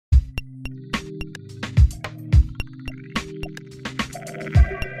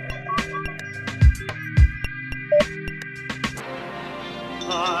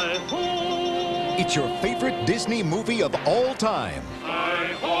It's your favorite Disney movie of all time.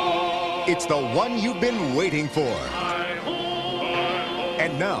 It's the one you've been waiting for.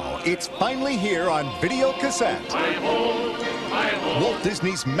 And now, it's finally here on video cassette. Walt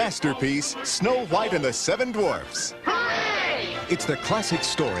Disney's masterpiece, Snow White and the Seven Dwarfs. Hooray! It's the classic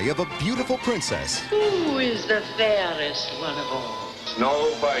story of a beautiful princess. Who is the fairest one of all? Snow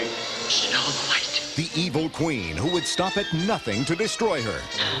White. Snow White. The evil queen who would stop at nothing to destroy her.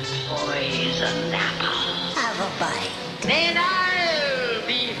 Poison apple. Have a bite. Then I'll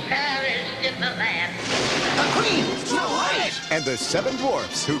be fairest in the land. The Queen, Snow White! And the Seven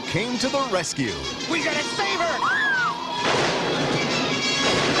Dwarfs who came to the rescue. We gotta save her!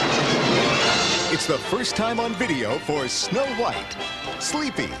 It's the first time on video for Snow White.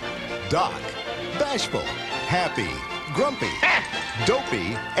 Sleepy, Doc, Bashful, Happy, Grumpy,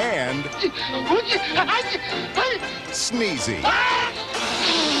 Dopey, and Sneezy.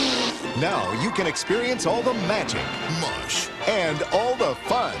 Now you can experience all the magic, mush, and all the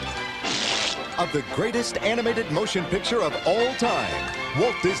fun of the greatest animated motion picture of all time.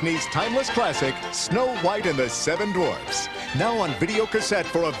 Walt Disney's timeless classic, Snow White and the Seven Dwarfs. Now on video cassette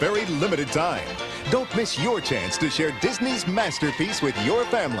for a very limited time. Don't miss your chance to share Disney's masterpiece with your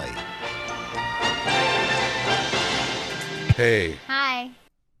family. Hey. Hi.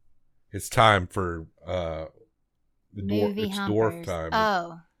 It's time for Movie it's humpers. dwarf time.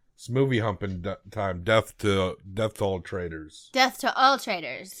 Oh. It's movie humping time. Death to all traders. Death to all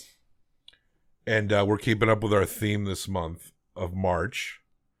traders. And we're keeping up with our theme this month of March.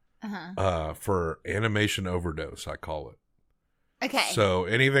 For animation overdose, I call it. Okay. So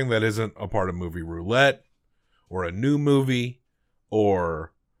anything that isn't a part of movie roulette or a new movie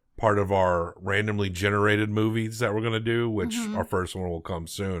or part of our randomly generated movies that we're going to do, which our first one will come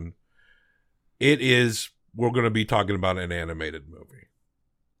soon. We're going to be talking about an animated movie.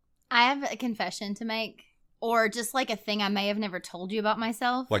 I have a confession to make, or just like a thing I may have never told you about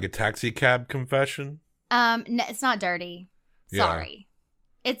myself. Like a taxi cab confession? No, it's not dirty. Sorry.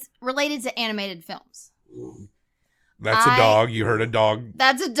 Yeah. It's related to animated films. That's a dog. You heard a dog.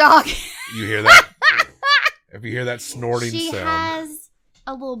 That's a dog. You hear that? If you hear that snorting she sound. She has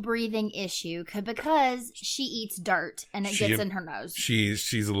a little breathing issue because she eats dirt and it gets in her nose.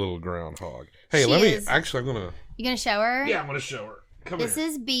 She's a little groundhog. Hey, I'm gonna. You gonna show her? Yeah, I'm gonna show her. Come This here.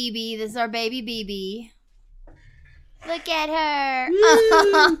 is BB. This is our baby BB. Look at her.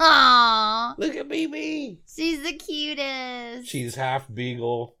 Look at BB. She's the cutest. She's half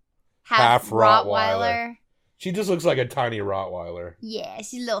beagle, half Rottweiler. Rottweiler. She just looks like a tiny Rottweiler. Yeah,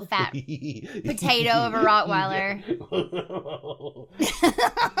 she's a little fat potato of a Rottweiler.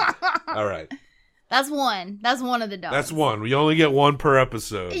 All right. That's one. That's one of the dogs. That's one. We only get one per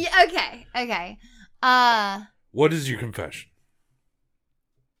episode. Yeah, okay. What is your confession?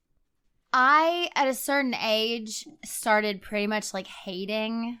 I, at a certain age, started pretty much like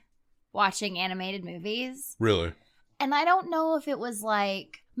hating watching animated movies. Really? And I don't know if it was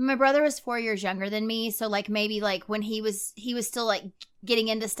like, my brother was 4 years younger than me, so like maybe like when he was still like getting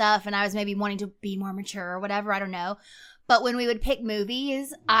into stuff and I was maybe wanting to be more mature or whatever, I don't know. But when we would pick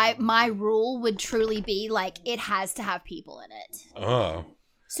movies, my rule would truly be like it has to have people in it. Oh.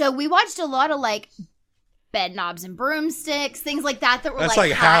 So we watched a lot of like Bed Knobs and Broomsticks, things like that were That's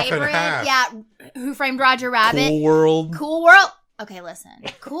like half hybrid. and half. Yeah, Who Framed Roger Rabbit? Cool World. Cool World. Okay, listen.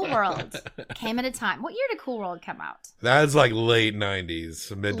 Cool World came at a time. What year did Cool World come out? That's like late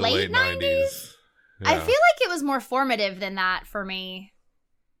 90s, mid to late 90s. Yeah. I feel like it was more formative than that for me.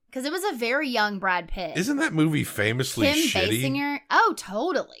 Because it was a very young Brad Pitt. Isn't that movie famously Kim shitty? Basinger? Oh,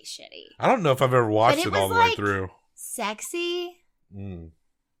 totally shitty. I don't know if I've ever watched But it was all the way like through. Sexy Mm.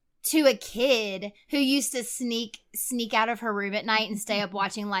 to a kid who used to sneak out of her room at night and stay up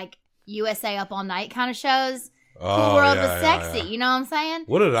watching like USA Up All Night kind of shows. Cool World was sexy. Yeah. You know what I'm saying?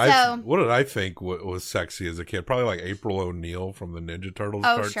 What did I think was sexy as a kid? Probably like April O'Neil from the Ninja Turtles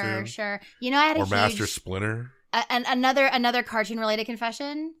cartoon. Sure. You know, I had a Master Splinter. Another cartoon related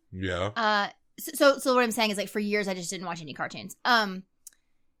confession. Yeah. So what I'm saying is like for years I just didn't watch any cartoons.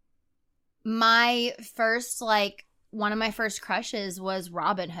 My first one of my first crushes was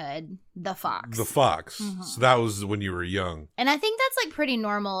Robin Hood, the fox. The fox. Mm-hmm. So that was when you were young. And I think that's like pretty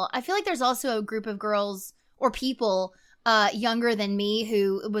normal. I feel like there's also a group of girls or people younger than me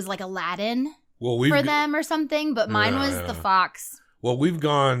who was like Aladdin for them or something, but mine was the fox. Well, we've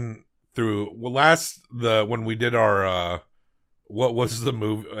gone through when we did our what was the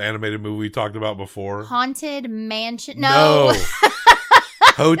animated movie we talked about before? Haunted Mansion. No.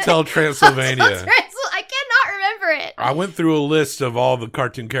 Hotel Transylvania. I cannot remember it. I went through a list of all the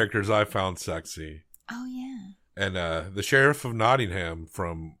cartoon characters I found sexy. Oh yeah. And the Sheriff of Nottingham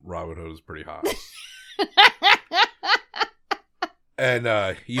from Robin Hood is pretty hot. And,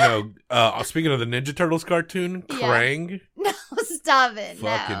 speaking of the Ninja Turtles cartoon, Krang. No, stop it.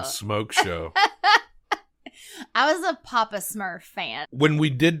 Fucking smoke show. I was a Papa Smurf fan. When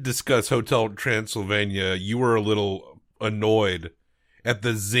we did discuss Hotel Transylvania, you were a little annoyed at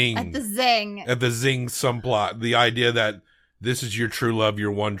the zing. At the zing. At the zing subplot. The idea that this is your true love,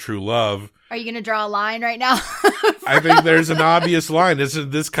 your one true love. Are you going to draw a line right now? I think there's an obvious line.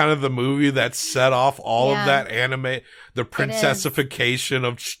 Isn't this kind of the movie that set off all of that anime, the princessification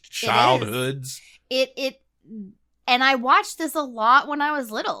of childhoods? And I watched this a lot when I was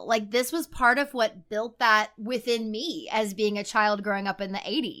little. Like, this was part of what built that within me as being a child growing up in the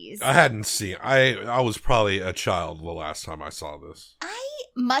 80s. I hadn't seen. I was probably a child the last time I saw this. I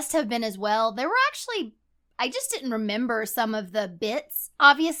must have been as well. There were actually, I just didn't remember some of the bits,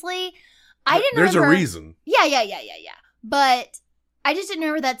 obviously. There's a reason. Yeah. But I just didn't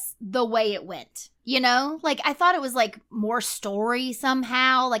remember that's the way it went, you know? Like, I thought it was, like, more story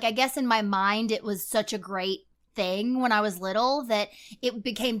somehow. Like, I guess in my mind it was such a great thing when I was little that it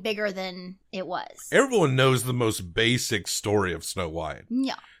became bigger than it was. Everyone knows the most basic story of Snow White.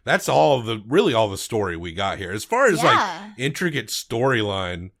 Yeah. That's all the story we got here. As far as, like, intricate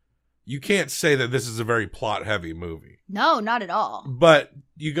storyline, you can't say that this is a very plot-heavy movie. No, not at all. But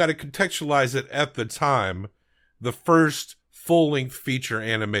you got to contextualize it at the time. The first full-length feature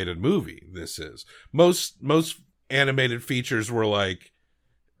animated movie this is. Most animated features were like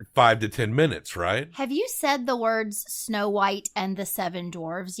 5 to 10 minutes, right? Have you said the words Snow White and the Seven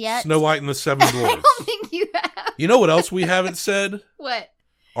Dwarves yet? Snow White and the Seven Dwarves. I don't think you have. You know what else we haven't said? What?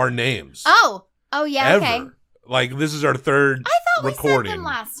 Our names. Oh yeah, Ever. okay. Like, this is our third recording. We said them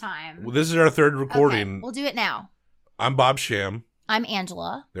last time. Well, this is our third recording. Okay, we'll do it now. I'm Bob Sham. I'm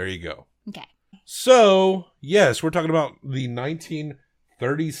Angela. There you go. Okay. So, yes, we're talking about the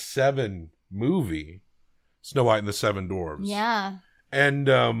 1937 movie, Snow White and the Seven Dwarfs. Yeah. And,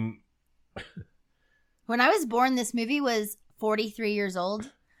 when I was born, this movie was 43 years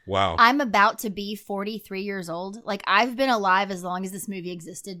old. Wow. I'm about to be 43 years old. Like, I've been alive as long as this movie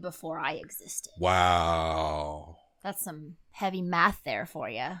existed before I existed. Wow. That's some heavy math there for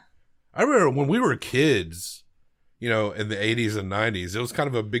you. I remember when we were kids, you know, in the 80s and 90s, it was kind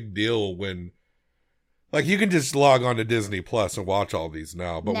of a big deal when, like, you can just log on to Disney Plus and watch all these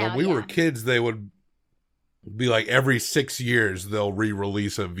now. But when we were kids, they would be like every 6 years, they'll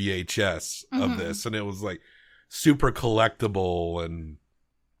re-release a VHS of this. And it was like super collectible. And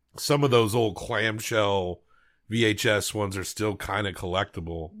some of those old clamshell VHS ones are still kind of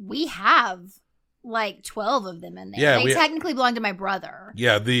collectible. We have like 12 of them in there. Yeah, they technically belong to my brother.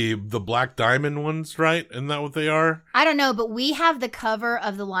 Yeah, the Black Diamond ones, right? Isn't that what they are? I don't know, but we have the cover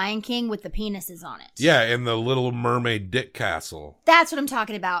of The Lion King with the penises on it. Yeah, and the Little Mermaid Dick Castle. That's what I'm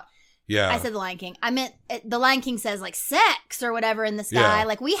talking about. Yeah. I said The Lion King. I meant The Lion King says like sex or whatever in the sky. Yeah.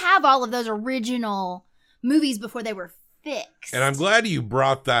 Like, we have all of those original movies before they were fixed. And I'm glad you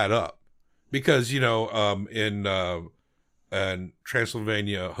brought that up because, you know, in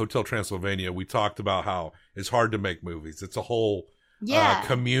Transylvania, Hotel Transylvania, we talked about how it's hard to make movies. It's a whole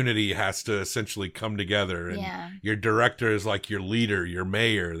community has to essentially come together. And your director is like your leader, your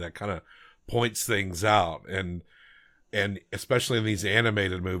mayor that kind of points things out. And especially in these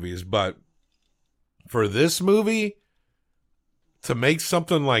animated movies. But for this movie, to make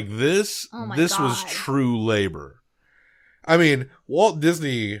something like this, this was true labor. I mean, Walt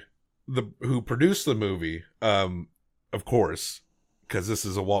Disney, who produced the movie, of course, because this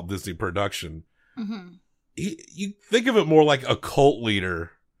is a Walt Disney production, you think of it more like a cult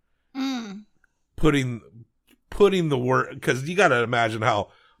leader putting the work, because you got to imagine how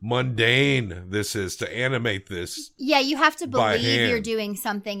mundane this is to animate this. Yeah, you have to believe you're doing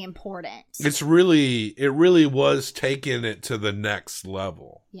something important. It really was taking it to the next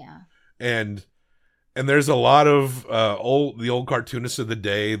level. Yeah. And there's a lot of the old cartoonists of the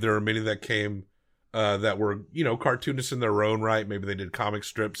day. There are many that came that were, you know, cartoonists in their own right. Maybe they did comic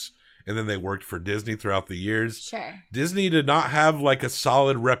strips and then they worked for Disney throughout the years. Sure. Disney did not have like a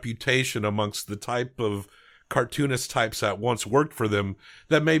solid reputation amongst the type of cartoonist types that once worked for them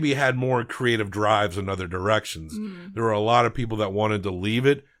that maybe had more creative drives in other directions. There were a lot of people that wanted to leave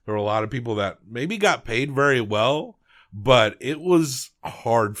it. There were a lot of people that maybe got paid very well, but it was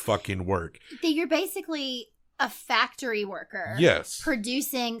hard fucking work. You're basically a factory worker. Yes.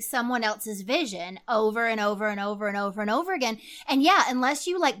 Producing someone else's vision over and over and over and over and over again. And yeah, unless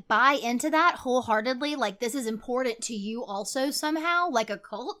you like buy into that wholeheartedly, like this is important to you also somehow, like a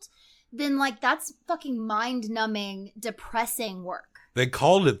cult, then like that's fucking mind-numbing, depressing work. They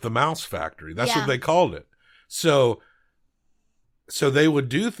called it the Mouse Factory. That's what they called it. So they would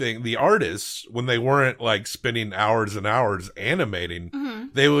do the artists, when they weren't like spending hours and hours animating,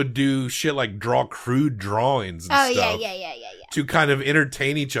 they would do shit like draw crude drawings and stuff. Yeah. To kind of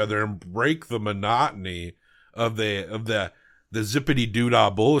entertain each other and break the monotony of the zippity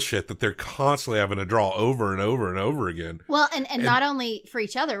doodah bullshit that they're constantly having to draw over and over and over again. Well, and not only for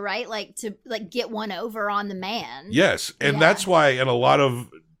each other, right? Like to get one over on the man. Yes, and that's why in a lot of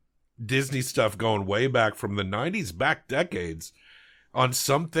Disney stuff going way back from the 90s, back decades, on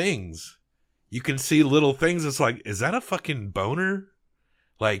some things, you can see little things. It's like, is that a fucking boner?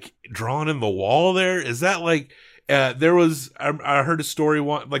 Like drawn in the wall there? Is that like, there was, I heard a story,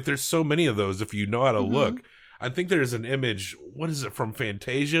 like there's so many of those if you know how to look. I think there's an image, what is it, from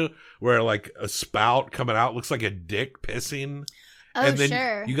Fantasia, where like a spout coming out looks like a dick pissing. Oh, and then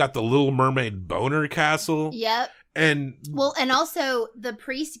sure. You got the Little Mermaid boner castle. Yep. And also the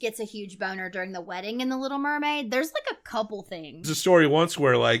priest gets a huge boner during the wedding in The Little Mermaid. There's like a couple things. There's a story once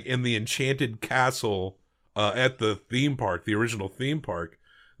where like in the Enchanted Castle at the theme park, the original theme park,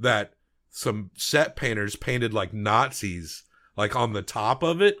 that some set painters painted like Nazis like on the top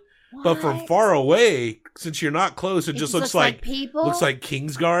of it. What? But from far away, since you're not close, it just looks like people. Looks like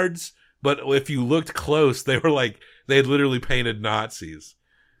King's Guards. But if you looked close, they had literally painted Nazis.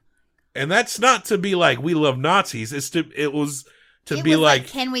 And that's not to be like, we love Nazis. It was like,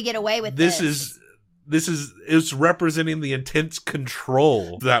 can we get away with this? It's representing the intense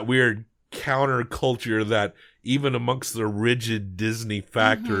control, that weird counterculture that even amongst the rigid Disney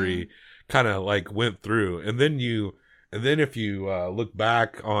factory kind of like went through. And then if you look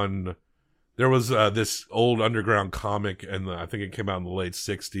back on, there was this old underground comic, and I think it came out in the late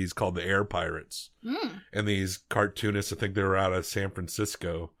 60s, called The Air Pirates. And these cartoonists, I think they were out of San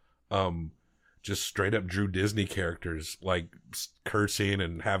Francisco, just straight up drew Disney characters like cursing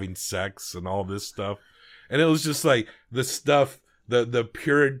and having sex and all this stuff. And it was just like the stuff, the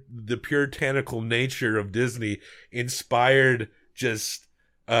puritanical nature of Disney inspired just,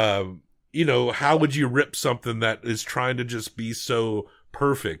 how would you rip something that is trying to just be so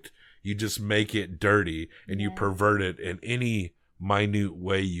perfect? You just make it dirty and you pervert it in any minute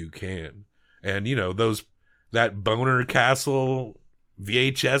way you can. And, that boner castle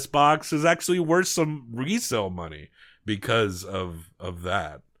VHS box is actually worth some resale money because of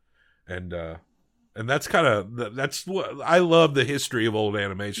that. And that's that's what I love, the history of old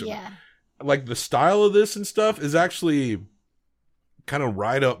animation. Yeah. Like the style of this and stuff is actually kind of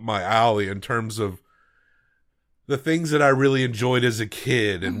right up my alley in terms of the things that I really enjoyed as a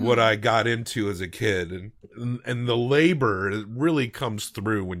kid and what I got into as a kid, and the labor really comes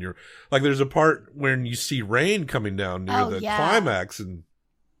through when you're like, there's a part when you see rain coming down near the climax, and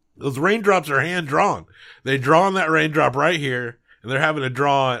those raindrops are hand drawn. They draw on that raindrop right here, and they're having to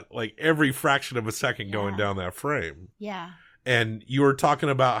draw it like every fraction of a second going down that frame. Yeah. And you were talking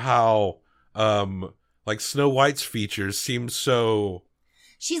about how like Snow White's features seem so,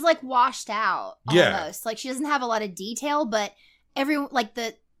 she's like washed out almost. Like she doesn't have a lot of detail, but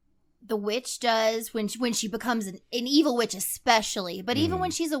the witch does when she becomes an evil witch, especially. But even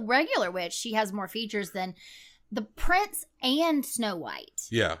when she's a regular witch, she has more features than the prince and Snow White.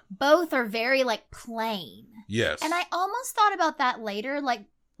 Yeah. Both are very like plain. Yes. And I almost thought about that later, like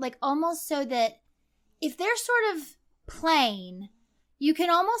almost so that if they're sort of plain, you can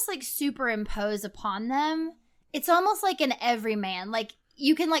almost like superimpose upon them. It's almost like an everyman. Like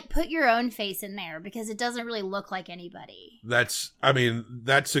you can like put your own face in there because it doesn't really look like anybody. That's a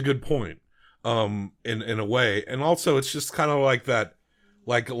good point. In a way. And also it's just kind of like that,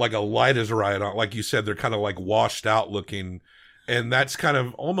 like a light is right on. Like you said, they're kind of like washed out looking. And that's kind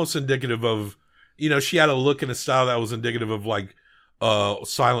of almost indicative of, she had a look and a style that was indicative of like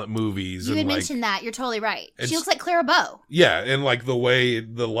silent movies. You had mentioned that. You're totally right. She looks like Clara Bow. Yeah, and like the way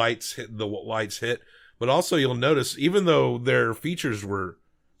the lights hit. But also you'll notice, even though their features were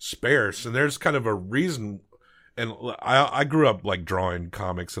sparse, and there's kind of a reason, and I grew up like drawing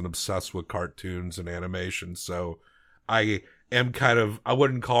comics and obsessed with cartoons and animation, so I am I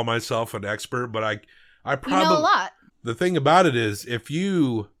wouldn't call myself an expert, but I probably know a lot. The thing about it is, if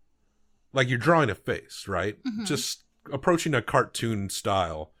you, like, you're drawing a face, right? Just approaching a cartoon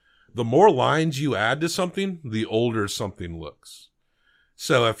style, the more lines you add to something, the older something looks.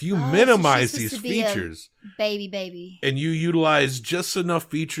 So if you minimize these features, baby, and you utilize just enough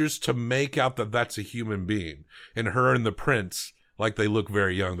features to make out that that's a human being, and her and the prince, like, they look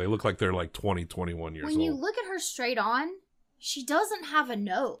very young. They look like they're like 20, 21 years old. When you look at her straight on, she doesn't have a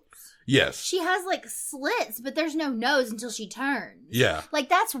nose. Yes. She has like slits, but there's no nose until she turns. Yeah. Like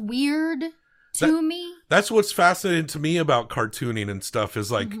that's weird to me. That's what's fascinating to me about cartooning and stuff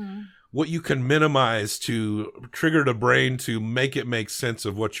is like, what you can minimize to trigger the brain to make it make sense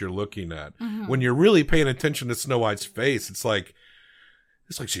of what you're looking at. Mm-hmm. When you're really paying attention to Snow White's face, it's like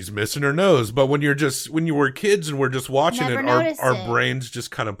she's missing her nose. But when you were kids and we're just watching our brains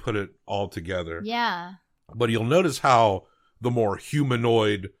just kind of put it all together. Yeah. But you'll notice how the more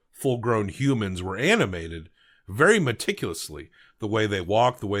humanoid, full-grown humans were animated very meticulously. The way they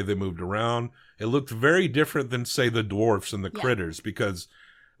walked, the way they moved around. It looked very different than, say, the dwarfs and the critters, because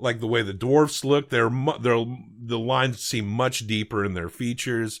like the way the dwarfs look, the lines seem much deeper in their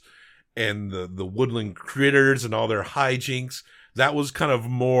features, and the woodland critters and all their hijinks. That was kind of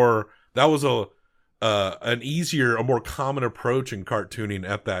more. That was an easier, a more common approach in cartooning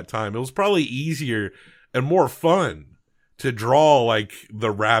at that time. It was probably easier and more fun to draw like the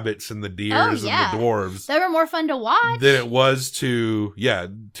rabbits and the deers and the dwarves. They were more fun to watch than it was to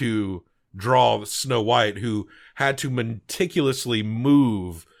draw Snow White, who had to meticulously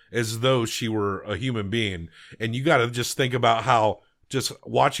move as though she were a human being. And you got to just think about how just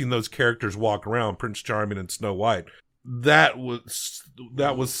watching those characters walk around, Prince Charming and Snow White, that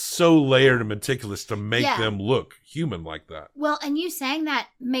was so layered and meticulous to make them look human like that. Well, and you saying that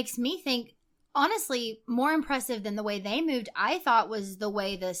makes me think, honestly, more impressive than the way they moved, I thought, was the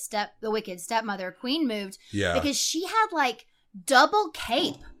way the wicked stepmother queen moved. Yeah. Because she had like double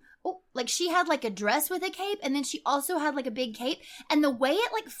cape. Oh, like she had like a dress with a cape, and then she also had like a big cape, and the way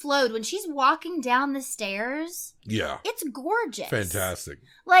it like flowed when she's walking down the stairs, it's gorgeous, fantastic.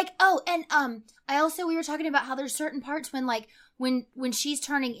 Like, oh, and we were talking about how there's certain parts when like when she's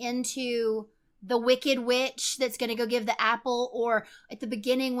turning into the wicked witch that's going to go give the apple, or at the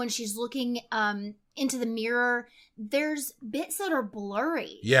beginning when she's looking into the mirror, there's bits that are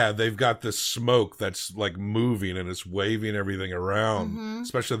blurry. Yeah, they've got this smoke that's like moving and it's waving everything around,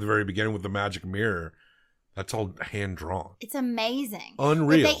 especially at the very beginning with the magic mirror. That's all hand drawn. It's amazing.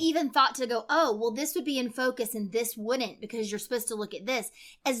 Unreal. But they even thought to go, oh, well, this would be in focus and this wouldn't, because you're supposed to look at this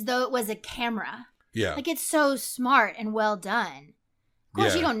as though it was a camera. Yeah. Like, it's so smart and well done. Of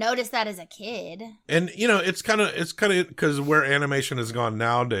course, you don't notice that as a kid. And, you know, it's kind of because where animation has gone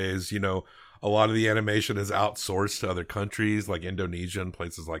nowadays, you know, a lot of the animation is outsourced to other countries like Indonesia and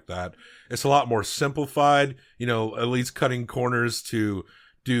places like that. It's a lot more simplified, you know, at least cutting corners to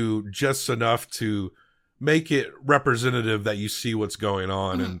do just enough to make it representative that you see what's going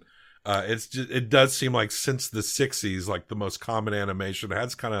on. And it does seem like since the 60s, like the most common animation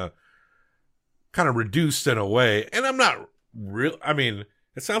has kind of reduced in a way. And I'm not real. I mean,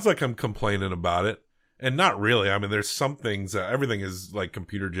 it sounds like I'm complaining about it. And not really. I mean, there's some things that everything is like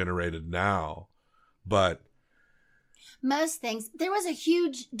computer generated now, but most things. There was a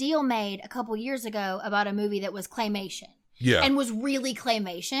huge deal made a couple years ago about a movie that was claymation. Yeah. And was really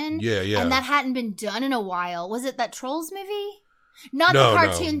claymation. Yeah. And that hadn't been done in a while. Was it that Trolls movie? Not the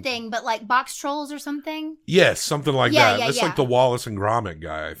cartoon thing, but like Box Trolls or something? Yes, something like that. It's like the Wallace and Gromit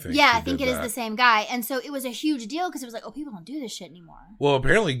guy, I think. Yeah, I think it is the same guy. And so it was a huge deal because it was like, oh, people don't do this shit anymore. Well,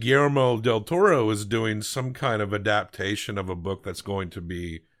 apparently Guillermo del Toro is doing some kind of adaptation of a book that's going to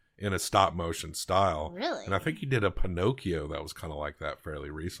be in a stop motion style. Really? And I think he did a Pinocchio that was kind of like that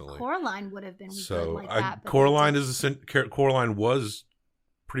fairly recently. Coraline would have been good like that. Coraline was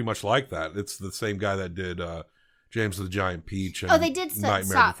pretty much like that. It's the same guy that did James the Giant Peach and they did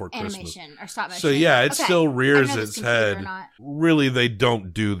Nightmare Before animation Christmas. Or stop motion. So yeah, it still rears its head. Really, they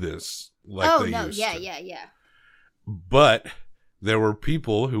don't do this like they used to. Yeah. But there were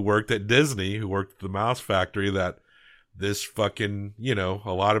people who worked at Disney, who worked at the Mouse Factory, that this fucking, you know,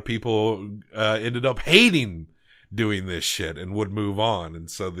 a lot of people ended up hating doing this shit and would move on.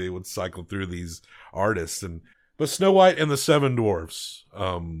 And so they would cycle through these artists. But Snow White and the Seven Dwarfs,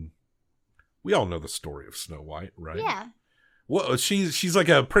 we all know the story of Snow White, right? Yeah. Well, she's like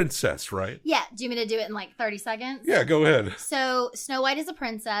a princess, right? Yeah. Do you want me to do it in like 30 seconds? Yeah, go ahead. So Snow White is a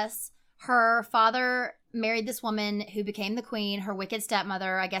princess. Her father married this woman who became the queen, her wicked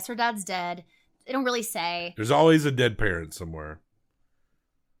stepmother. I guess her dad's dead. They don't really say. There's always a dead parent somewhere.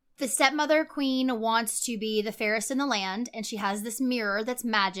 The stepmother queen wants to be the fairest in the land, and she has this mirror that's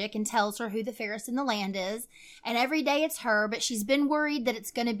magic and tells her who the fairest in the land is. And every day it's her, but she's been worried that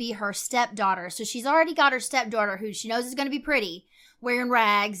it's going to be her stepdaughter. So she's already got her stepdaughter, who she knows is going to be pretty, wearing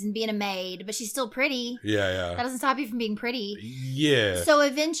rags and being a maid, but she's still pretty. Yeah. That doesn't stop you from being pretty. Yeah. So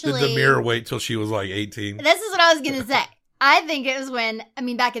eventually... Did the mirror wait till she was like 18? This is what I was going to say. I think it was when,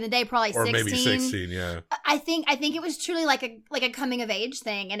 back in the day, probably 16. Or maybe 16, yeah. I think it was truly like a coming of age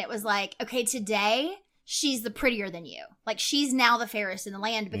thing. And it was like, okay, today, she's the prettier than you. Like, she's now the fairest in the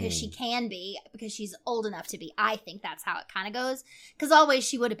land because she can be, because she's old enough to be. I think that's how it kind of goes. Because always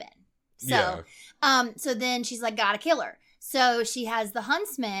she would have been. So, so then she's like, gotta kill her. So she has the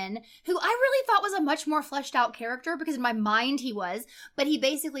huntsman, who I really thought was a much more fleshed out character because in my mind he was, but he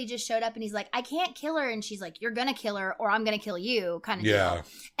basically just showed up and he's like, I can't kill her. And she's like, you're going to kill her or I'm going to kill you kind of deal.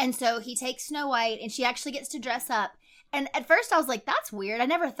 And so he takes Snow White and she actually gets to dress up. And at first I was like, that's weird. I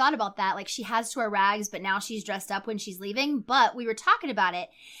never thought about that. Like she has to wear rags, but now she's dressed up when she's leaving. But we were talking about it.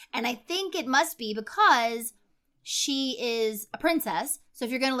 And I think it must be because she is a princess. So if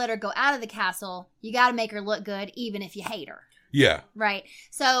you're going to let her go out of the castle, you got to make her look good, even if you hate her. Yeah. Right.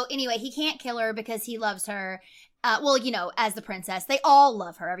 So anyway, he can't kill her because he loves her. Well, you know, as the princess, they all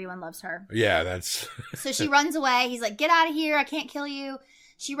love her. Everyone loves her. Yeah, that's... So she runs away. He's like, get out of here. I can't kill you.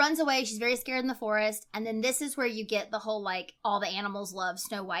 She runs away. She's very scared in the forest. And then this is where you get the whole, like, all the animals love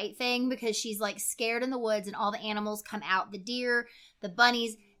Snow White thing because she's, like, scared in the woods and all the animals come out. The deer, the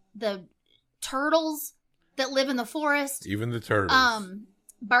bunnies, the turtles that live in the forest. Even the turtles.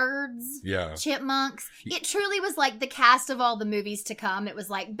 Birds. Yeah. Chipmunks. It truly was like the cast of all the movies to come. It was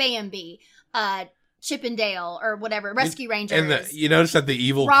like Bambi, Chip and Dale, or whatever, Rescue Rangers. And you notice that the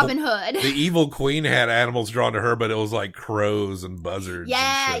evil Robin Hood. The evil queen had animals drawn to her, but it was like crows and buzzards.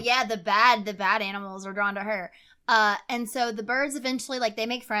 Yeah, and shit. yeah, the bad animals were drawn to her. And so the birds eventually, like, they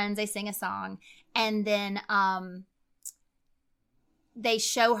make friends, they sing a song, and then they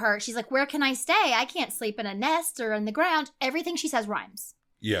show her, she's like, where can I stay? I can't sleep in a nest or in the ground. Everything she says rhymes.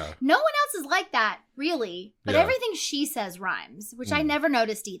 Yeah. No one else is like that, really. But everything she says rhymes, which I never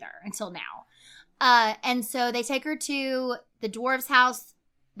noticed either until now. And so they take her to the dwarves' house.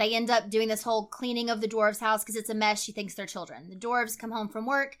 They end up doing this whole cleaning of the dwarves' house because it's a mess. She thinks they're children. The dwarves come home from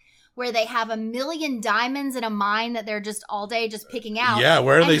work where they have 1,000,000 diamonds in a mine that they're just all day just picking out. Yeah,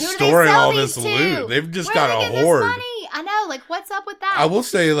 where are they storing all this loot? They've just got a hoard. Money? I know, like, what's up with that? I will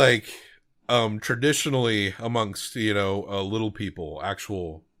say, like, traditionally amongst, little people,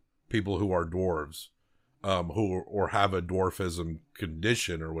 actual people who are dwarves, or have a dwarfism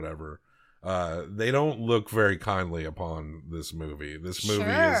condition or whatever, they don't look very kindly upon this movie. This movie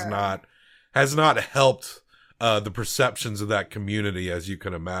has not helped the perceptions of that community, as you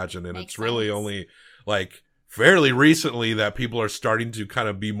can imagine, and it's really only like fairly recently that people are starting to kind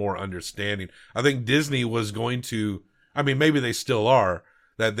of be more understanding. I think Disney was going to, I mean, maybe they still are,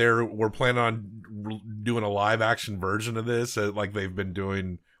 that we're planning on doing a live action version of this, like they've been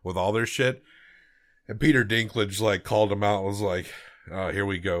doing with all their shit. And Peter Dinklage like called him out, was like, "Oh, here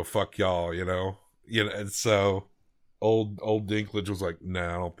we go, fuck y'all," And so old Dinklage was like,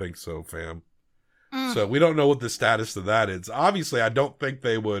 "Nah, I don't think so, fam." So we don't know what the status of that is. Obviously, I don't think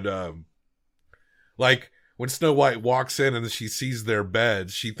they would, like when Snow White walks in and she sees their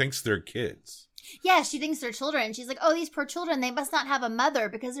beds, she thinks they're kids. Yeah, she thinks they're children. She's like, oh, these poor children, they must not have a mother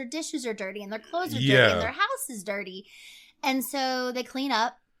because their dishes are dirty and their clothes are dirty and their house is dirty. And so they clean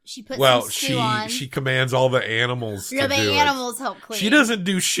up. She puts some stew on. She commands all the animals to do it. The animals help clean. She doesn't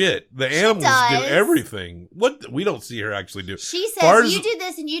do shit. The animals do everything. What we don't see her actually do. She says, you do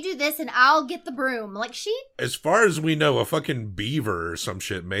this and you do this and I'll get the broom. Like as far as we know, a fucking beaver or some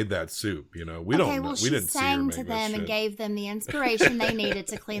shit made that soup. We don't know. Well, we didn't see her make to that them shit. And gave them the inspiration they needed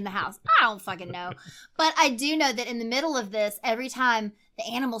to clean the house. I don't fucking know. But I do know that in the middle of this, every time the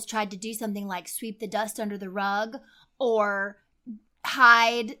animals tried to do something like sweep the dust under the rug or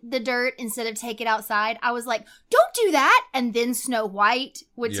hide the dirt instead of take it outside, I was like, don't do that. And then Snow White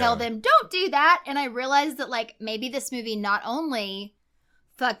would tell them, don't do that. And I realized that, like, maybe this movie not only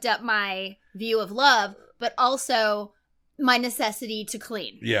fucked up my view of love, but also my necessity to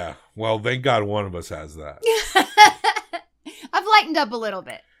clean. Yeah. Well, thank God one of us has that. I've lightened up a little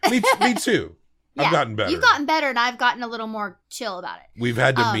bit. Me too. I've gotten better. You've gotten better, and I've gotten a little more chill about it. We've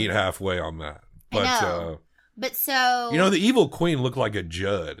had to meet halfway on that. But, I know. But so... the evil queen looked like a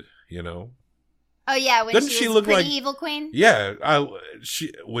Judd, Oh, yeah, when Doesn't she was look pretty like evil queen? Yeah, she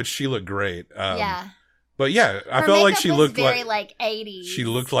looked great. Yeah. But yeah, I Her felt like she looked very like 80s. She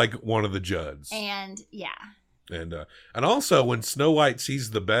looked like one of the Judds. And, yeah. And also, when Snow White sees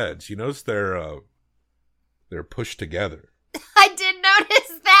the beds, you notice they're pushed together. I did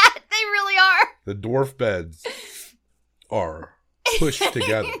notice that. They really are. The dwarf beds are pushed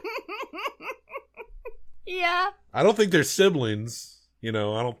together. Yeah. I don't think they're siblings. I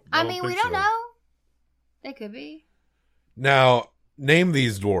don't. We don't know. They could be. Now, name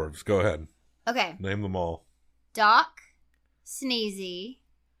these dwarves. Go ahead. Okay. Name them all. Doc, Sneezy,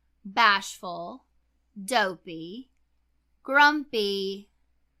 Bashful, Dopey, Grumpy,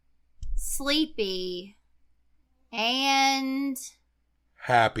 Sleepy, and...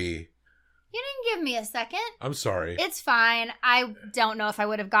 Happy. You didn't give me a second. I'm sorry. It's fine. I don't know if I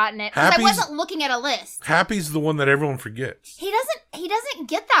would have gotten it because I wasn't looking at a list. Happy's the one that everyone forgets. He doesn't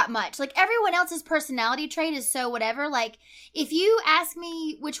get that much. Like, everyone else's personality trait is so whatever. Like, if you ask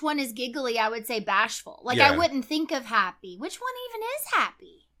me which one is giggly, I would say bashful. Like, I wouldn't think of happy. Which one even is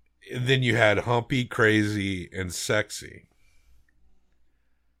happy? And then you had humpy, crazy, and sexy.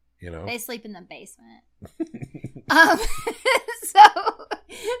 You know? They sleep in the basement. So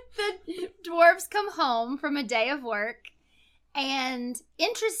the dwarves come home from a day of work, and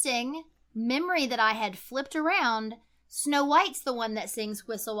interesting memory that I had flipped around, Snow White's the one that sings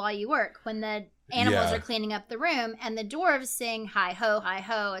Whistle While You Work when the animals are cleaning up the room, and the dwarves sing hi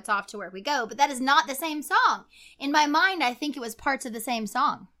ho, it's off to work we go. But that is not the same song. In my mind, I think it was parts of the same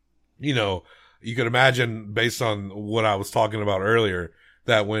song. You know, you could imagine, based on what I was talking about earlier,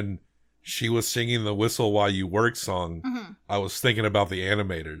 that when she was singing the Whistle While You Work song, I was thinking about the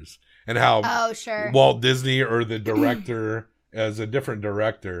animators and how Walt Disney, or the director, as a different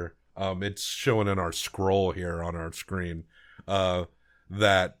director, it's showing in our scroll here on our screen,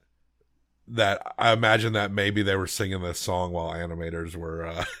 that I imagine that maybe they were singing this song while animators were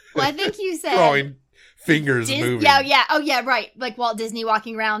well, I think you said throwing fingers moving. Yeah. Oh, yeah, right. Like Walt Disney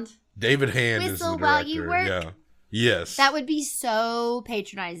walking around. David Hand is the director. While You Work. Yeah. Yes. That would be so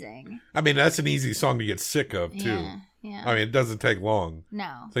patronizing. I mean, that's an easy song to get sick of, too. Yeah. I mean, it doesn't take long. No.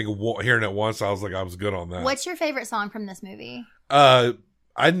 I think hearing it once, I was like, I was good on that. What's your favorite song from this movie? It's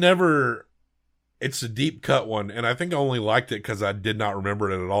a deep cut one, and I think I only liked it because I did not remember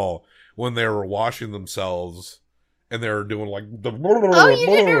it at all. When they were washing themselves, and they were doing like the... Oh, you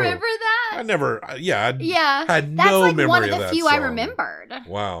didn't remember that? I never... Yeah. Had that's no like memory one of of the that few song. I remembered.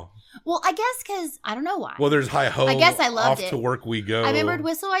 Wow. Well, I guess because I don't know why. Well, there's Hi Ho. I guess I loved Off to Work We Go. I remembered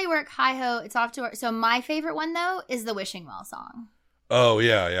Whistle While You Work, Hi Ho, It's Off to Work. So my favorite one, though, is the Wishing Well song. Oh,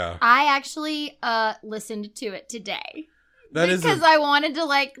 yeah. I actually listened to it today. Because I wanted to,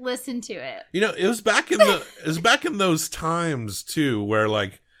 like, listen to it. You know, it was back in those times, too, where,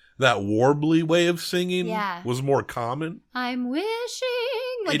 like, that warbly way of singing was more common. I'm wishing.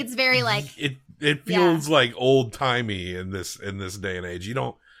 Like, it's very, like... It feels like old timey in this day and age. You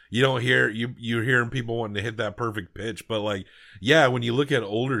don't hear you're hearing people wanting to hit that perfect pitch, but like, yeah, when you look at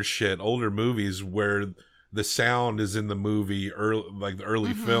older movies where the sound is in the movie the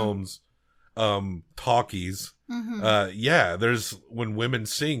early films, talkies, there's when women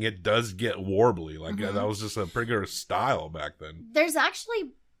sing, it does get warbly. Like that was just a particular style back then. There's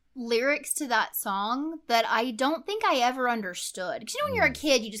actually lyrics to that song that I don't think I ever understood. Because when you're a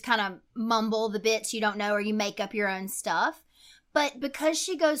kid, you just kind of mumble the bits you don't know, or you make up your own stuff. But because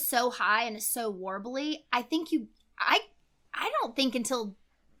she goes so high and is so warbly, I think I don't think until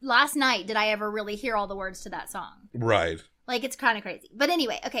last night did I ever really hear all the words to that song. Right. Like, it's kind of crazy. But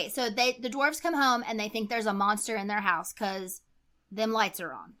anyway, okay, so the dwarves come home and they think there's a monster in their house because them lights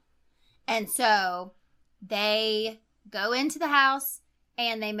are on. And so they go into the house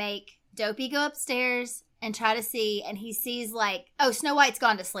and they make Dopey go upstairs and try to see, and he sees like, oh, Snow White's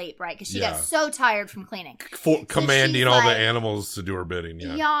gone to sleep, right? Because she got so tired from cleaning. Commanding all the animals to do her bidding,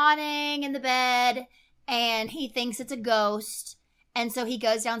 yawning in the bed, and he thinks it's a ghost. And so he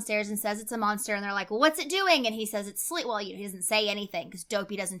goes downstairs and says it's a monster, and they're like, well, what's it doing? And he says it's sleep. Well, he doesn't say anything because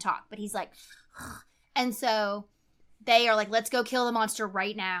Dopey doesn't talk, but he's like, and so they are like, let's go kill the monster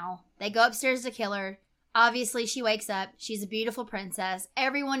right now. They go upstairs to kill her. Obviously, she wakes up. She's a beautiful princess.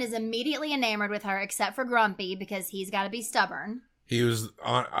 Everyone is immediately enamored with her except for Grumpy because he's got to be stubborn.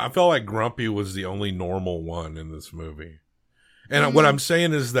 I felt like Grumpy was the only normal one in this movie. And what I'm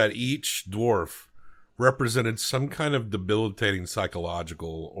saying is that each dwarf represented some kind of debilitating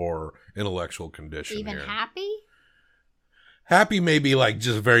psychological or intellectual condition. Even here. Happy? Happy may be like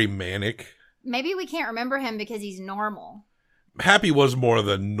just very manic. Maybe we can't remember him because he's normal. Happy was more of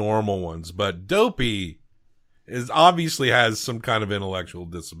the normal ones, but Dopey obviously has some kind of intellectual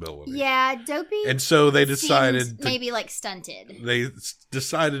disability. Yeah, Dopey. And so they decided maybe like stunted. They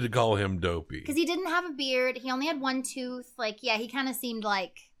decided to call him Dopey because he didn't have a beard. He only had one tooth. Like, yeah, he kind of seemed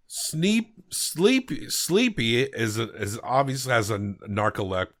like Sleepy is obviously has a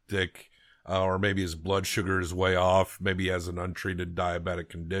narcoleptic, or maybe his blood sugar is way off. Maybe he has an untreated diabetic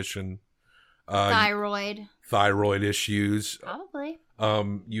condition. Thyroid issues. Probably.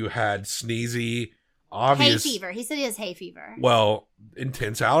 You had Sneezy. Hay fever. He said he has hay fever. Well,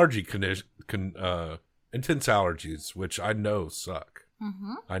 intense allergies, which I know suck.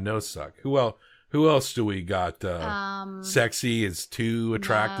 Mm-hmm. I know suck. Who else do we got? Sexy is too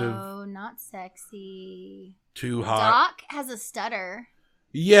attractive. No, not sexy. Too hot. Doc has a stutter.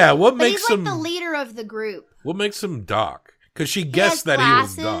 Yeah, what but makes he's him like the leader of the group? What makes him Doc? Because she guessed that he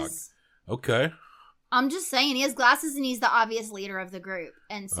was Doc. Okay. I'm just saying, he has glasses and he's the obvious leader of the group.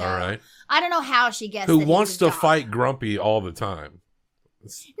 And so, all right. I don't know how she guessed Who that wants to Doc. fight Grumpy all the time? No,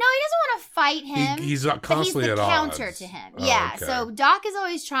 he doesn't want to fight him. He's not constantly but he's the at counter odds. to him. Oh, Yeah, okay. so Doc is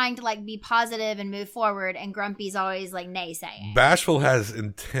always trying to, like, be positive and move forward, and Grumpy's always, like, naysaying. Bashful has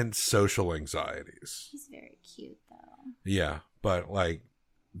intense social anxieties. He's very cute, though. Yeah, but, like,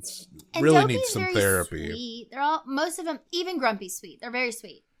 And really Dopey's needs some very therapy. Sweet. They're all, most of them, even Grumpy's sweet. They're very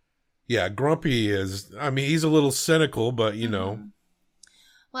sweet. Yeah, Grumpy is, I mean, he's a little cynical, but, you know.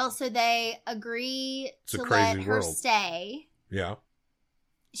 Well, so they agree It's a to crazy let her world. stay. Yeah.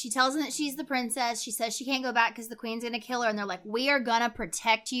 She tells them that she's the princess. She says she can't go back because the queen's going to kill her. And they're like, we are going to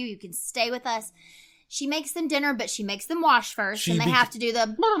protect you. You can stay with us. She makes them dinner, but she makes them wash first. And they have to do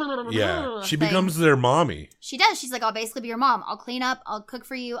the Yeah, she thing. becomes their mommy. She does. She's like, I'll basically be your mom. I'll clean up. I'll cook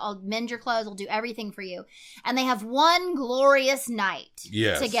for you. I'll mend your clothes. I'll do everything for you. And they have one glorious night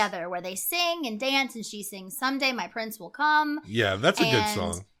together where they sing and dance. And she sings, Someday My Prince Will Come. Yeah, that's a good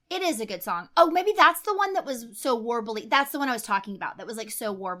song. It is a good song. Oh, maybe that's the one that was so warbly. That's the one I was talking about. That was like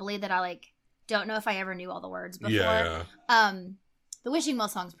so warbly that I like don't know if I ever knew all the words before. Yeah. The Wishing Well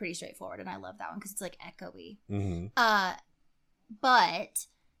song's pretty straightforward, and I love that one because it's like echoey. Mm-hmm. But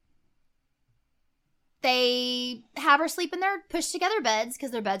they have her sleep in their pushed together beds because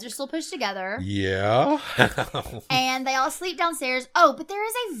their beds are still pushed together. Yeah. And they all sleep downstairs. Oh, but there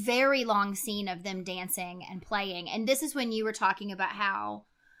is a very long scene of them dancing and playing. And this is when you were talking about how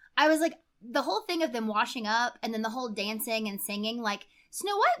I was like, the whole thing of them washing up and then the whole dancing and singing, like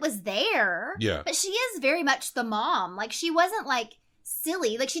Snow White was there. Yeah. But she is very much the mom. Like she wasn't like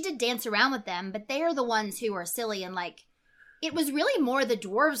silly. Like she did dance around with them, but they are the ones who are silly and like it was really more the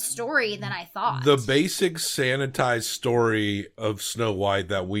dwarves' story than I thought. The basic sanitized story of Snow White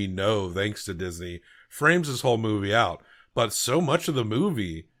that we know, thanks to Disney, frames this whole movie out. But so much of the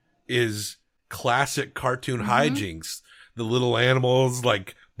movie is classic cartoon hijinks. The little animals,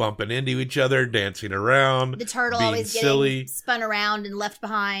 like, bumping into each other, dancing around. The turtle being always silly. getting spun around and left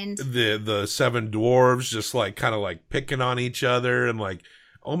behind. The seven dwarves just, like, kind of, like, picking on each other and, like,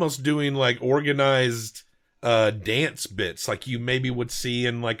 almost doing, like, organized dance bits like you maybe would see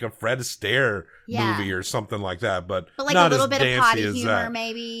in like a Fred Astaire movie or something like that, but like not a little as bit of potty as humor that.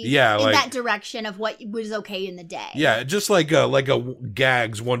 maybe in like, that that direction of what was okay in the day. Yeah, just like a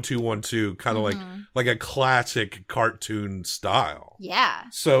gags 1-2-1-2 kind of like a classic cartoon style. Yeah.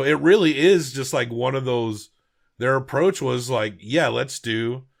 So it really is just like one of those. Their approach was like, yeah, let's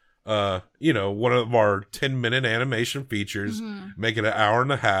do one of our 10-minute animation features, make it an hour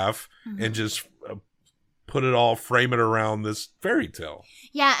and a half, and just put it all, frame it around this fairy tale.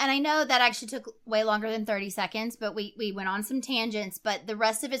 Yeah, and I know that actually took way longer than 30 seconds, but we went on some tangents, but the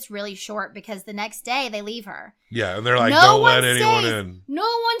rest of it's really short because the next day they leave her. Yeah, and they're like, don't let anyone in. No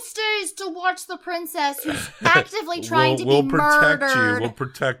one stays to watch the princess who's actively trying to be we'll protect murdered you. We'll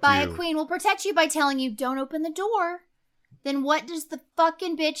protect by you. a queen. We'll protect you by telling you, don't open the door. Then what does the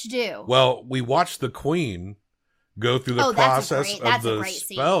fucking bitch do? Well, we watched the queen go through the process of the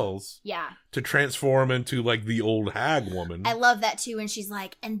spells to transform into like the old hag woman. I love that too. And she's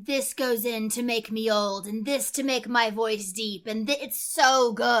like, and this goes in to make me old and this to make my voice deep. And it's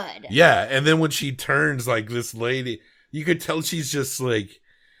so good. Yeah. And then when she turns like this lady, you could tell she's just like,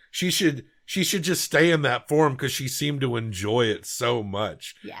 she should just stay in that form because she seemed to enjoy it so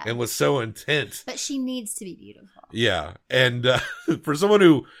much and was so intense. But she needs to be beautiful. Yeah. And for someone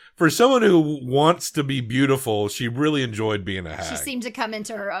who wants to be beautiful, she really enjoyed being a hag. She seemed to come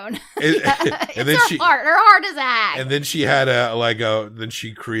into her own. And then her heart is a hag. And then she had then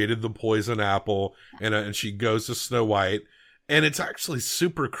she created the poison apple and she goes to Snow White and it's actually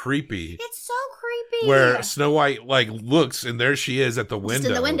super creepy. It's so creepy. Where Snow White like looks and there she is at the window. Just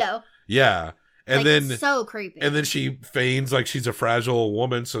in the window. Yeah. And like, then so creepy. And then she feigns like she's a fragile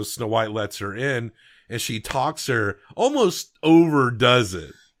woman, so Snow White lets her in and she talks her, almost overdoes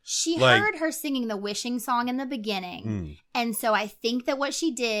it. She heard her singing the wishing song in the beginning. And so I think that what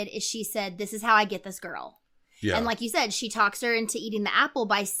she did is she said, this is how I get this girl. Yeah. And like you said, she talks her into eating the apple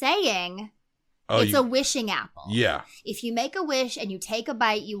by saying, it's a wishing apple. Yeah. If you make a wish and you take a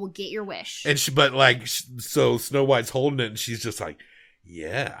bite, you will get your wish. And so Snow White's holding it and she's just like,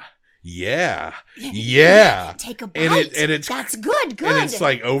 yeah. Take a bite. And it's that's good. And it's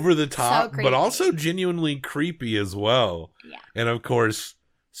like over the top, but also genuinely creepy as well. Yeah. And of course,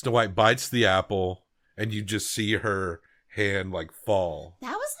 Snow White bites the apple and you just see her hand like fall.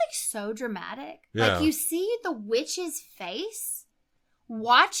 That was like so dramatic. Yeah. Like you see the witch's face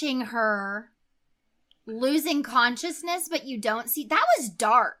watching her losing consciousness, but you don't see. That was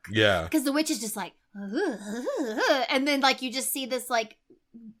dark. Yeah. Because the witch is just like, and then like you just see this like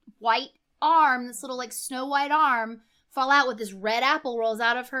white arm, this little like Snow White arm, fall out with this red apple rolls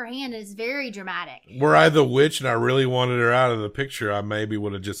out of her hand. And it's very dramatic. Were I the witch and I really wanted her out of the picture, I maybe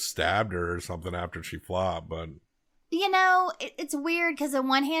would have just stabbed her or something after she flopped, but... You know, it's weird because on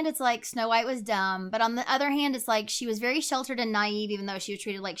one hand, it's like Snow White was dumb. But on the other hand, it's like she was very sheltered and naive, even though she was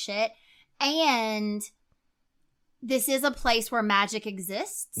treated like shit. And this is a place where magic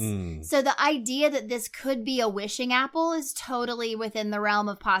exists. So the idea that this could be a wishing apple is totally within the realm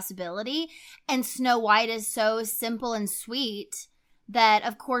of possibility. And Snow White is so simple and sweet that,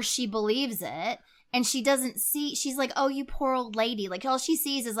 of course, she believes it. And she doesn't see, she's like, oh, you poor old lady. Like, all she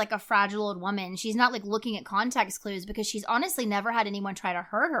sees is like a fragile old woman. She's not like looking at context clues because she's honestly never had anyone try to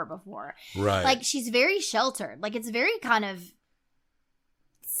hurt her before. Right. Like, she's very sheltered. Like, it's very kind of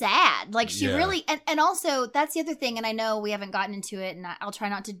sad. Like, she really, and also, that's the other thing. And I know we haven't gotten into it and I'll try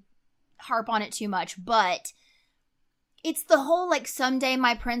not to harp on it too much, but it's the whole like, someday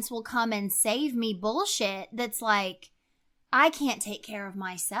my prince will come and save me bullshit that's like, I can't take care of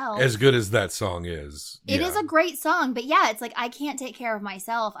myself. As good as that song is. It is a great song, but yeah, it's like, I can't take care of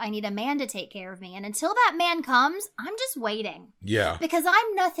myself. I need a man to take care of me. And until that man comes, I'm just waiting. Yeah. Because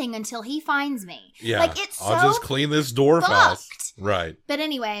I'm nothing until he finds me. Yeah. Like, it's I'll just clean this dwarf house. Right. But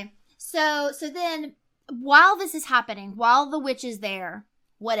anyway, so then while this is happening, while the witch is there,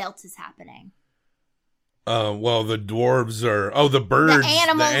 what else is happening? Well, the dwarves are... Oh, the birds.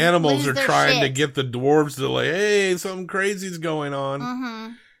 The animals are trying to get the dwarves to like, hey, something crazy's going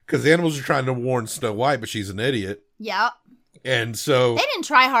on. Because the animals are trying to warn Snow White, but she's an idiot. Yep. And so... They didn't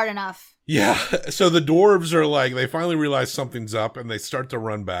try hard enough. Yeah. So the dwarves are like, they finally realize something's up, and they start to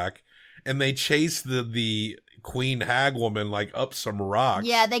run back. And they chase the queen hag woman like up some rocks.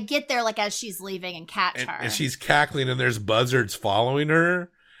 Yeah, they get there like as she's leaving and catch her. And she's cackling, and there's buzzards following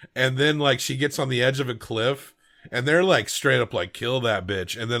her. And then, like, she gets on the edge of a cliff, and they're, like, straight up, like, kill that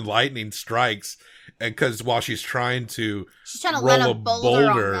bitch. And then lightning strikes, and because while she's trying to let a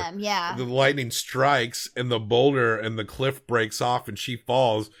boulder on them, yeah. The lightning strikes, and the boulder and the cliff breaks off, and she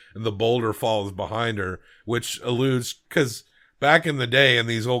falls, and the boulder falls behind her, which alludes, because back in the day in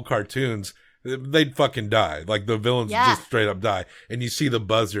these old cartoons, they'd fucking die. Like, the villains just straight up die. And you see the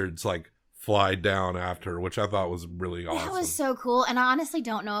buzzards, like, fly down after her, which I thought was really awesome. That was so cool. And I honestly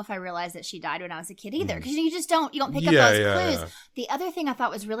don't know if I realized that she died when I was a kid either. Because you don't pick up those clues. Yeah. The other thing I thought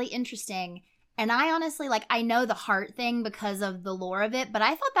was really interesting, and I honestly, like, I know the heart thing because of the lore of it, but I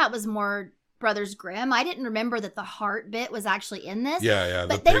thought that was more Brothers Grimm. I didn't remember that the heart bit was actually in this. Yeah.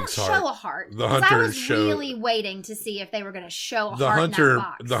 But they don't show a heart. The hunter I was really waiting to see if they were going to show a heart in that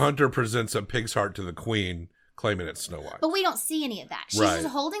box. The hunter presents a pig's heart to the queen, claiming it's Snow White. But we don't see any of that. She's just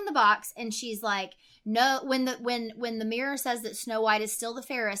holding the box, and she's like, no, when the mirror says that Snow White is still the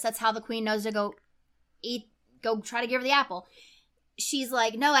fairest, that's how the queen knows to go try to give her the apple. She's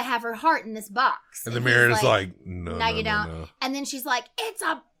like, no, I have her heart in this box. And the mirror is like, no, you don't. No. And then she's like, it's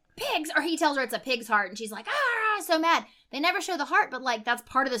a pig's, or he tells her it's a pig's heart, and she's like, so mad. They never show the heart, but like, that's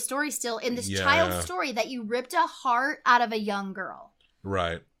part of the story still in this child's story, that you ripped a heart out of a young girl.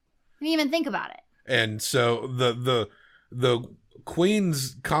 Right. I didn't even think about it. And so the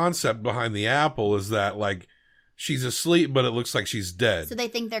queen's concept behind the apple is that, like, she's asleep, but it looks like she's dead. So they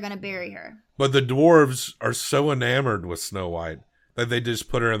think they're going to bury her. But the dwarves are so enamored with Snow White that they just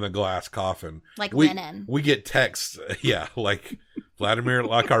put her in the glass coffin. Like Lennon. We get texts. Yeah, like Vladimir,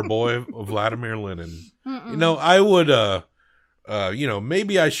 like our boy Vladimir Lenin. You know, I would,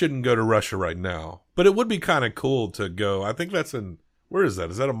 maybe I shouldn't go to Russia right now, but it would be kind of cool to go. I think that's in, where is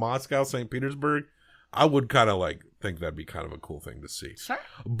that? Is that in Moscow, St. Petersburg? I would kind of like think that'd be kind of a cool thing to see. Sure.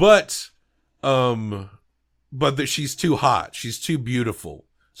 But she's too hot. She's too beautiful.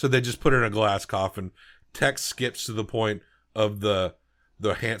 So they just put her in a glass coffin. Text skips to the point of the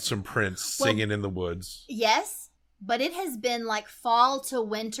handsome prince singing in the woods. Yes, but it has been like fall to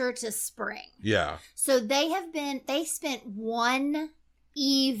winter to spring. Yeah. So they spent one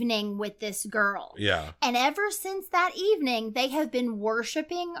evening with this girl. Yeah. And ever since that evening, they have been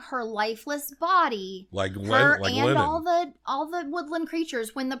worshiping her lifeless body. Like and Lennon. all the woodland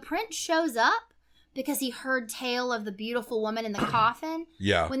creatures. When the prince shows up, because he heard tale of the beautiful woman in the coffin.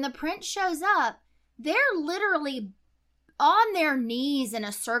 Yeah. When the prince shows up, they're literally on their knees in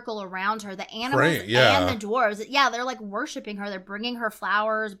a circle around her. The animals and the dwarves. Yeah, they're like worshiping her. They're bringing her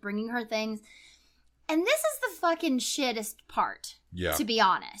flowers, bringing her things. And this is the fucking shittest part, to be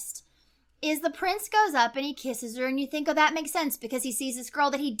honest, is the prince goes up and he kisses her, and you think, oh, that makes sense, because he sees this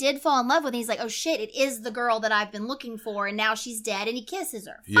girl that he did fall in love with, and he's like, oh shit, it is the girl that I've been looking for, and now she's dead, and he kisses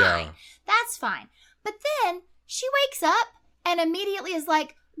her. Fine. That's fine. But then she wakes up and immediately is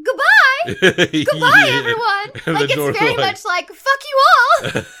like, goodbye! Goodbye, everyone! Like, it's very much like, fuck you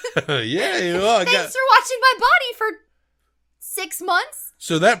all! Yeah, you know, Thanks for watching my body for 6 months.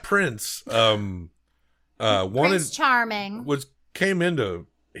 So that prince, Prince Charming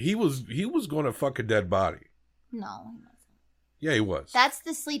he was going to fuck a dead body. No, he wasn't. Yeah, he was. That's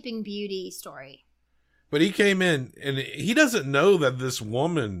the Sleeping Beauty story. But he came in, and he doesn't know that this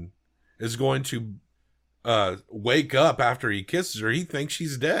woman is going to wake up after he kisses her. He thinks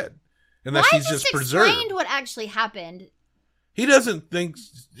she's dead, and that she's just preserved. I explained what actually happened. He doesn't think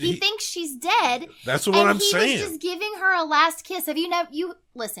he thinks she's dead. That's what I'm saying. He was just giving her a last kiss. Have you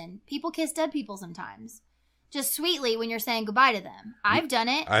listen? People kiss dead people sometimes, just sweetly when you're saying goodbye to them. I've done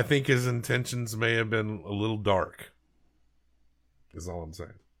it. I think his intentions may have been a little dark. Is all I'm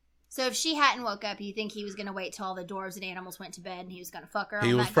saying. So if she hadn't woke up, you think he was going to wait till all the dwarves and animals went to bed and he was going to fuck her?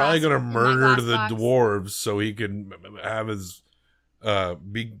 He was probably going to murder the dwarves so he could have his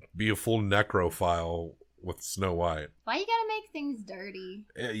be a full necrophile with Snow White. Why you got to make things dirty?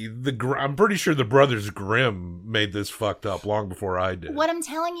 I'm pretty sure the Brothers Grimm made this fucked up long before I did. What I'm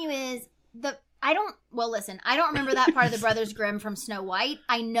telling you is I don't remember that part of the Brothers Grimm from Snow White.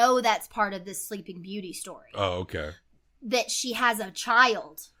 I know that's part of this Sleeping Beauty story. Oh, okay. That she has a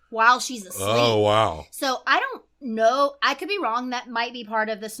child while she's asleep. Oh, wow. So I don't know. I could be wrong. That might be part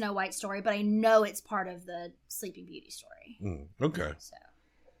of the Snow White story, but I know it's part of the Sleeping Beauty story. Okay. So.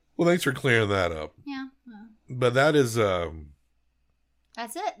 Well, thanks for clearing that up. Yeah. Well. But that is...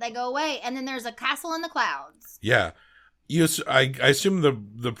 That's it. They go away. And then there's a castle in the clouds. Yeah. I assume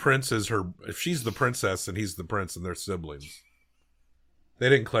the prince is her... If she's the princess and he's the prince and they're siblings. They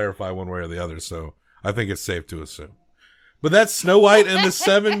didn't clarify one way or the other, so I think it's safe to assume. But that's Snow White and the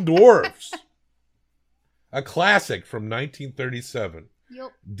Seven Dwarfs. A classic from 1937.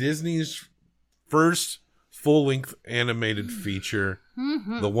 Yep. Disney's first full-length animated feature.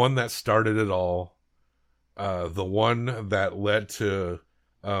 Mm-hmm. The one that started it all. The one that led to,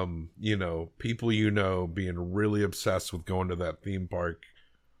 people being really obsessed with going to that theme park.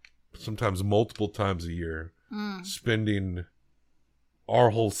 Sometimes multiple times a year. Spending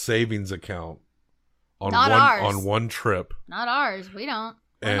our whole savings account. On one trip. Not ours. We don't.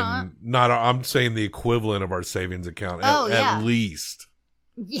 I'm saying the equivalent of our savings account. At least.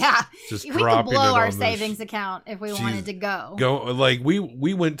 Yeah. Just we could blow our savings account if we wanted to go.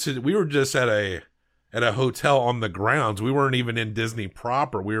 We were just at a hotel on the grounds. We weren't even in Disney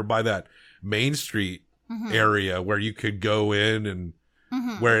proper. We were by that Main Street area where you could go in and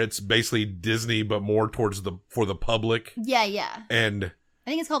where it's basically Disney but more for the public. Yeah, yeah. And I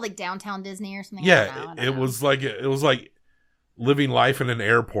think it's called like Downtown Disney or something. Yeah, it was like living life in an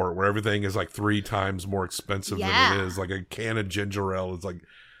airport where everything is like 3 times more expensive than it is. Like a can of ginger ale is like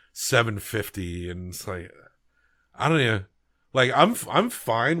 $7.50, and it's like I don't know. Like I'm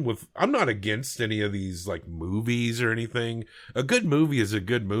fine with. I'm not against any of these like movies or anything. A good movie is a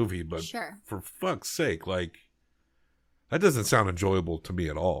good movie, but for fuck's sake, like that doesn't sound enjoyable to me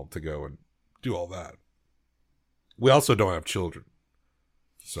at all to go and do all that. We also don't have children.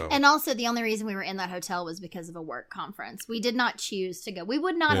 So. And also, the only reason we were in that hotel was because of a work conference. We did not choose to go. We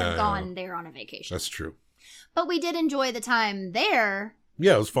would not have gone there on a vacation. That's true. But we did enjoy the time there.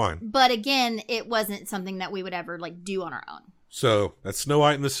 Yeah, it was fine. But again, it wasn't something that we would ever like do on our own. So that's Snow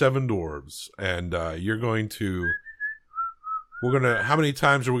White and the Seven Dwarfs, and we're gonna. How many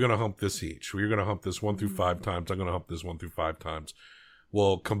times are we gonna hump this each? We're gonna hump this 1 through 5 times. I'm gonna hump this 1 through 5 times.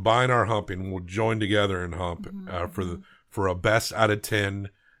 We'll combine our humping. We'll join together and hump for a best out of 10,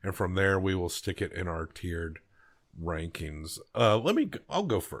 and from there we will stick it in our tiered rankings. I'll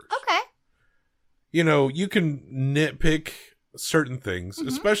go first. Okay. You can nitpick certain things,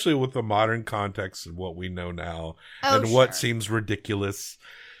 especially with the modern context of what we know now and what seems ridiculous.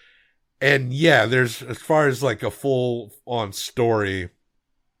 And yeah, there's, as far as like a full on story,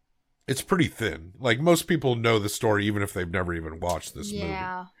 it's pretty thin. Like most people know the story even if they've never even watched this movie.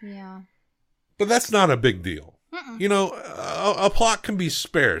 Yeah. But that's not a big deal. A plot can be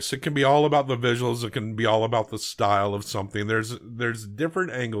sparse. It can be all about the visuals. It can be all about the style of something. There's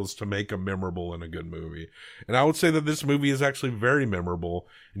different angles to make a memorable in a good movie. And I would say that this movie is actually very memorable.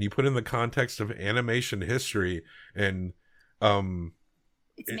 And you put in the context of animation history and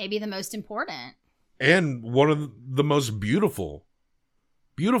it's maybe the most important. And one of the most beautiful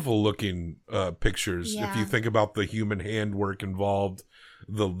looking pictures. Yeah. If you think about the human handwork involved,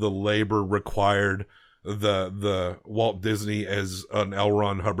 the labor required, the Walt Disney as an L.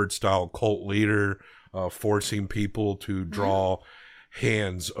 Ron Hubbard style cult leader, forcing people to draw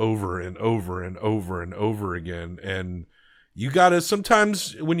hands over and over and over and over again. And you gotta,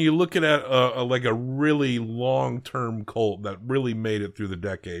 sometimes when you look at a really long-term cult that really made it through the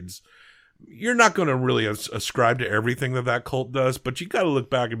decades, you're not going to really ascribe to everything that cult does, but you got to look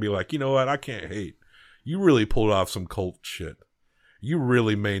back and be like, you know what? I can't hate. You really pulled off some cult shit. You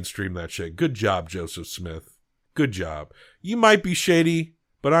really mainstreamed that shit. Good job, Joseph Smith. Good job. You might be shady,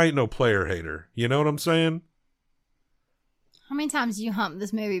 but I ain't no player hater. You know what I'm saying? How many times do you hump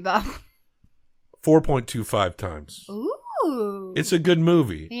this movie, Bob? 4.25 times. Ooh. It's a good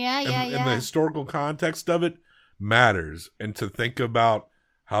movie. Yeah. And the historical context of it matters. And to think about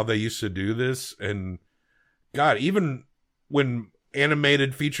how they used to do this, and God, even when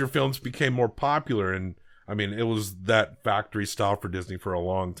animated feature films became more popular, and I mean, it was that factory style for Disney for a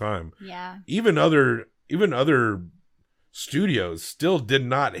long time. Yeah. Even other studios still did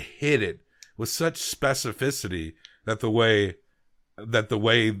not hit it with such specificity that the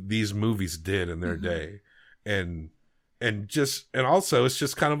way these movies did in their day. And also it's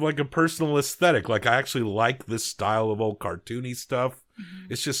just kind of like a personal aesthetic. Like, I actually like this style of old cartoony stuff.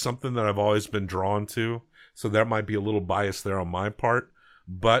 It's just something that I've always been drawn to. So there might be a little bias there on my part,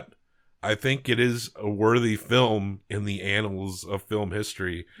 but I think it is a worthy film in the annals of film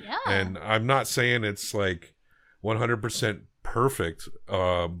history. Yeah. And I'm not saying it's like 100% perfect,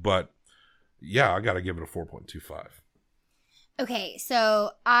 but yeah, I got to give it a 4.25. Okay,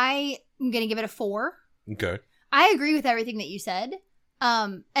 so I am going to give it a 4. Okay. I agree with everything that you said.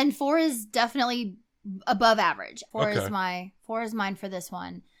 And 4 is definitely above average. 4 is mine for this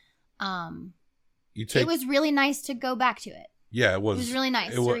one. It was really nice to go back to it. Yeah, it was. It was really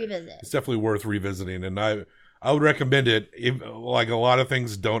nice to revisit. It's definitely worth revisiting, and I would recommend it. If, like, a lot of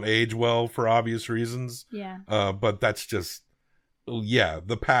things don't age well for obvious reasons. Yeah. But that's just,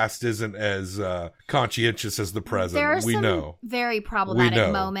 the past isn't as conscientious as the present. There are some very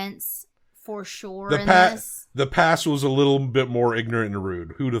problematic moments for sure in this. The past was a little bit more ignorant and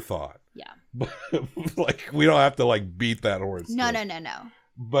rude. Who'd have thought? Yeah. But, like, we don't have to, like, beat that horse. No.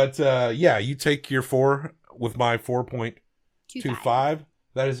 But, you take your 4 with my 4.25.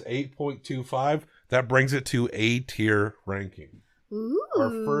 That is 8.25. That brings it to A tier ranking.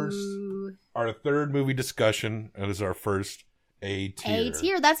 Ooh. Our third movie discussion, and is our first A tier. A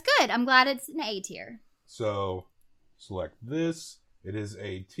tier. That's good. I'm glad it's an A tier. So, select this. It is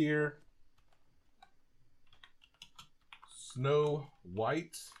A tier. Snow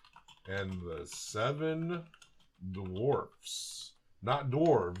White and the 7 Dwarfs. Not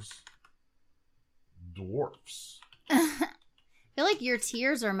dwarves. Dwarfs. I feel like your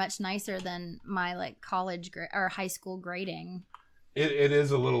tiers are much nicer than my like college or high school grading. It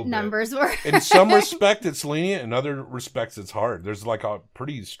is a little numbers were. In some respect, it's lenient. In other respects, it's hard. There's like a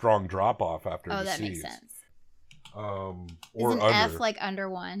pretty strong drop off after. Oh, the that C's. Makes sense. Or is an under. F like under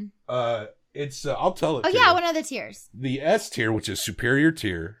 1? It's I'll tell it. Oh yeah, one of the tiers. The S tier, which is superior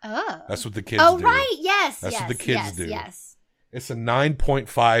tier. Oh, that's what the kids do. Oh right, yes, that's what the kids do. Yes. It's a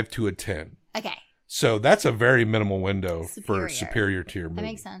 9.5 to a 10. Okay. So that's a very minimal window for superior tier movie. That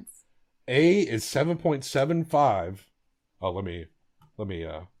makes sense. A is 7.75. Oh, let me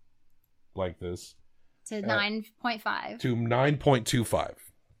blank this. To 9.5. To 9.25.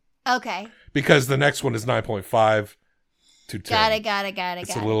 Okay. Because the next one is 9.5 to 10. Got it.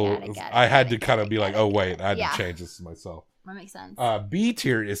 It's a little. I had to kind of be like, oh wait, I had to change this to myself. That makes sense. B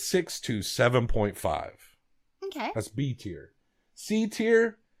tier is 6 to 7.5. Okay. That's B tier. C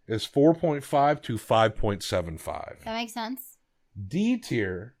tier is 4.5 to 5.75. That makes sense. D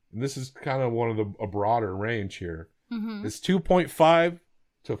tier, and this is kind of one of a broader range here, is 2.5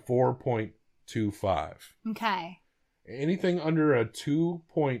 to 4.25. Okay. Anything under a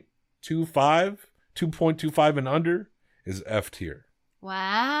 2.25 and under is F tier.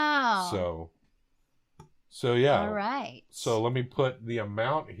 Wow. So yeah. All right. So let me put the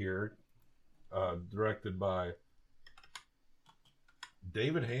amount here, directed by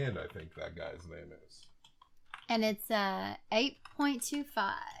David Hand, I think that guy's name is. And it's 8.25.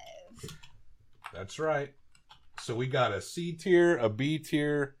 That's right. So we got a C tier, a B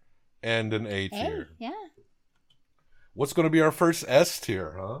tier, and an A tier. Yeah. What's going to be our first S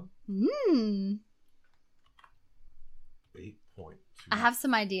tier, huh? 8.2. I have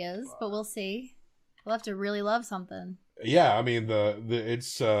some ideas, but we'll see. We'll have to really love something. Yeah, I mean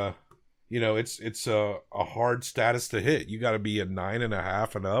it's it's a hard status to hit. You got to be a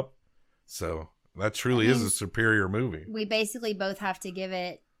 9.5 and up. So that truly is a superior movie. We basically both have to give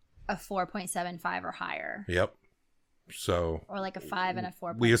it a 4.75 or higher. Yep. So or like a 5 and a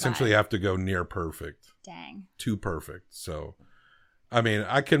 4.5. We essentially have to go near perfect. Dang. Too perfect. So I mean,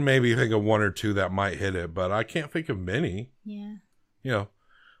 I can maybe think of 1 or 2 that might hit it, but I can't think of many. Yeah.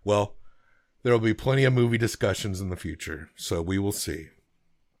 Well, there will be plenty of movie discussions in the future, so we will see.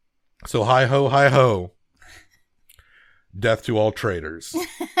 So hi ho, death to all traitors.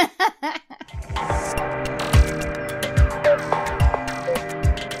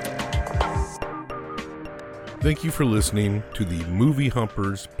 Thank you for listening to the Movie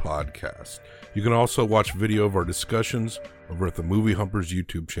Humpers podcast. You can also watch video of our discussions over at the Movie Humpers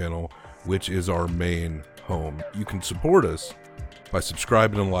YouTube channel, which is our main home. You can support us by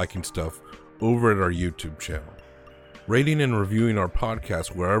subscribing and liking stuff over at our YouTube channel. Rating and reviewing our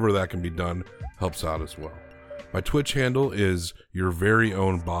podcast wherever that can be done helps out as well. My Twitch handle is your very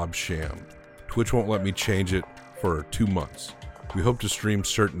own Bob Sham. Twitch won't let me change it for 2 months. We hope to stream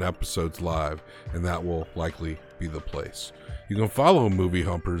certain episodes live, and that will likely be the place. You can follow Movie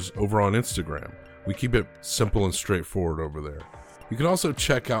Humpers over on Instagram. We keep it simple and straightforward over there. You can also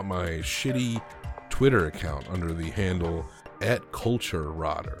check out my shitty Twitter account under the handle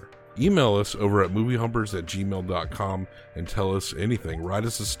 @CultureRotter. Email us over at moviehumpers@gmail.com and tell us anything. Write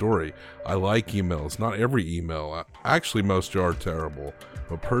us a story. I like emails. Not every email. Actually, most are terrible,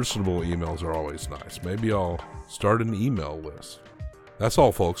 but personable emails are always nice. Maybe I'll start an email list. That's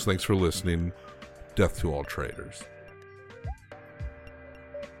all, folks. Thanks for listening. Death to all traitors.